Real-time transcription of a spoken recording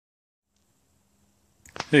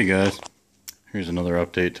Hey guys, here's another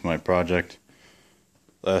update to my project.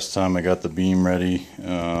 Last time I got the beam ready,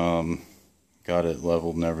 got it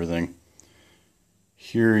leveled and everything.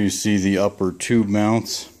 Here you see the upper tube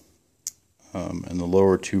mounts and the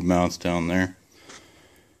lower tube mounts down there.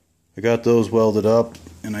 I got those welded up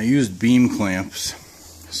and I used beam clamps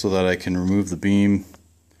so that I can remove the beam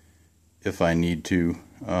if I need to.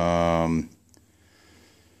 Thought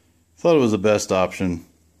it was the best option.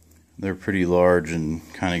 They're pretty large and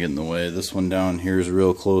kind of get in the way. This one down here is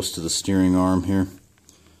real close to the steering arm here.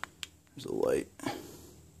 There's a light.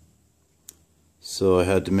 So I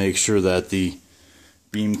had to make sure that the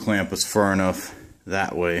beam clamp was far enough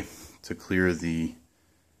that way to clear the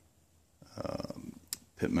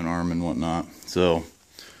pitman arm and whatnot. So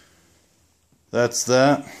that's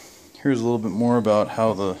that. Here's a little bit more about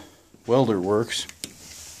how the welder works.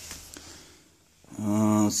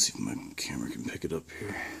 Let's see if my camera can pick it up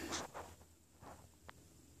here.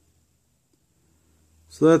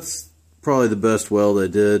 So that's probably the best weld I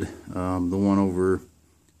did. The one over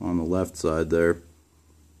on the left side there.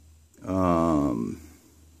 A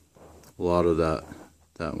lot of that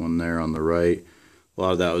one there on the right. A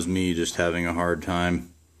lot of that was me just having a hard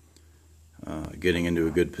time getting into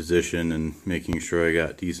a good position and making sure I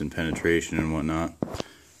got decent penetration and whatnot.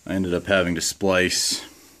 I ended up having to splice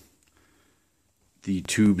the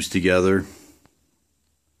tubes together.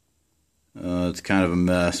 It's kind of a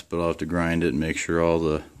mess, but I'll have to grind it and make sure all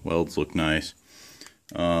the welds look nice.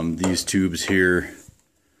 These tubes here,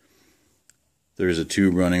 there's a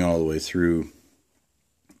tube running all the way through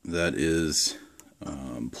that is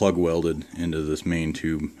plug welded into this main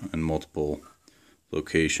tube in multiple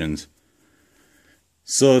locations.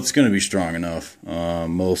 So it's going to be strong enough.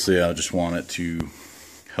 Mostly I just want it to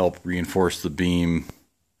help reinforce the beam.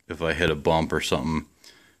 If I hit a bump or something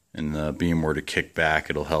and the beam were to kick back,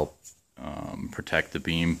 it'll help protect the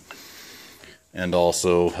beam and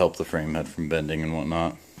also help the frame head from bending and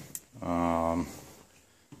whatnot.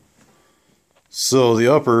 So the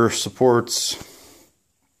upper supports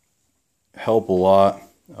help a lot,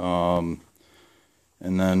 and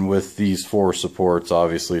then with these four supports,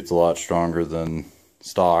 obviously it's a lot stronger than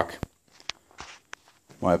stock.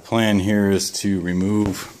 My plan here is to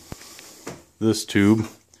remove this tube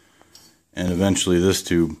and eventually this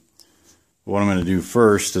tube. What I'm going to do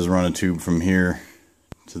first is run a tube from here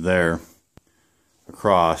to there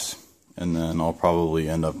across, and then I'll probably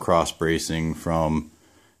end up cross bracing from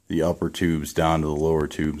the upper tubes down to the lower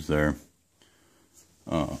tubes there,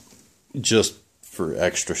 just for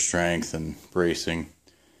extra strength and bracing.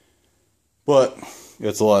 But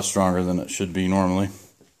it's a lot stronger than it should be normally.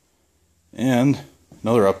 And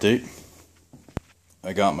another update,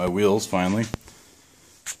 I got my wheels finally.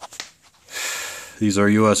 These are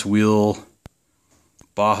US Wheel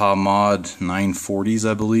Baja Mod 940s,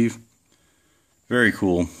 I believe. Very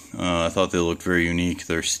cool. I thought they looked very unique.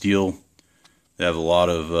 They're steel. They have a lot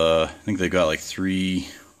of, I think they got like 3,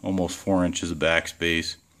 almost 4 inches of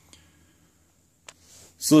backspace.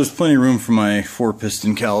 So there's plenty of room for my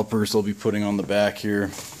 4-piston calipers I'll be putting on the back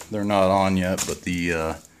here. They're not on yet, but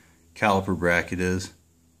the caliper bracket is.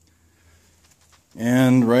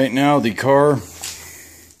 And right now the car,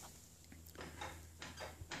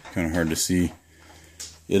 kind of hard to see,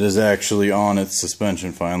 it is actually on its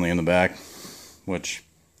suspension finally in the back, which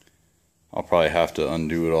I'll probably have to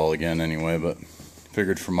undo it all again anyway, but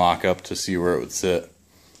figured for mock-up to see where it would sit.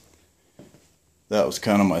 That was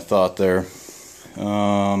kind of my thought there.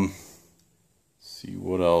 Let's see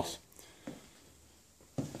what else.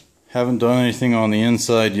 Haven't done anything on the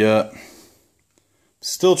inside yet.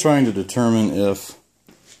 Still trying to determine if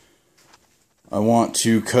I want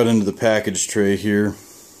to cut into the package tray here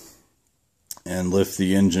and lift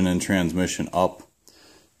the engine and transmission up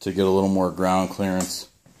to get a little more ground clearance.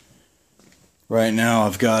 Right now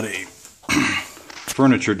I've got a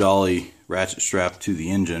furniture dolly ratchet strap to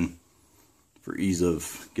the engine for ease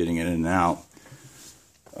of getting it in and out.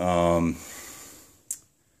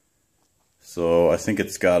 So I think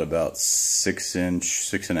it's got about 6-inch,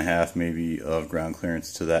 6.5 maybe of ground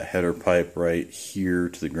clearance to that header pipe right here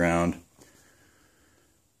to the ground.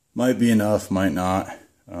 Might be enough, might not.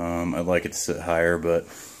 I'd like it to sit higher, but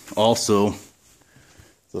also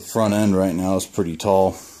the front end right now is pretty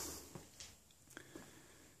tall.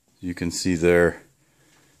 You can see there.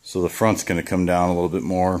 So the front's going to come down a little bit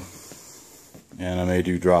more, and I may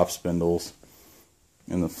do drop spindles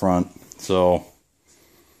in the front. So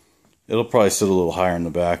it'll probably sit a little higher in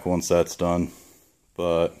the back once that's done,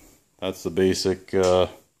 but that's the basic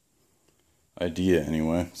idea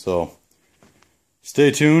anyway. So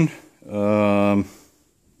stay tuned.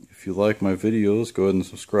 If if you like my videos, go ahead and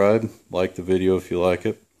subscribe. Like the video if you like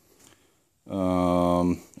it.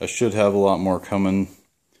 I should have a lot more coming.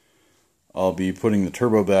 I'll be putting the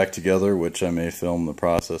turbo back together, which I may film the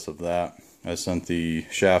process of that. I sent the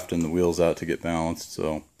shaft and the wheels out to get balanced,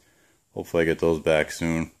 so hopefully I get those back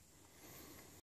soon.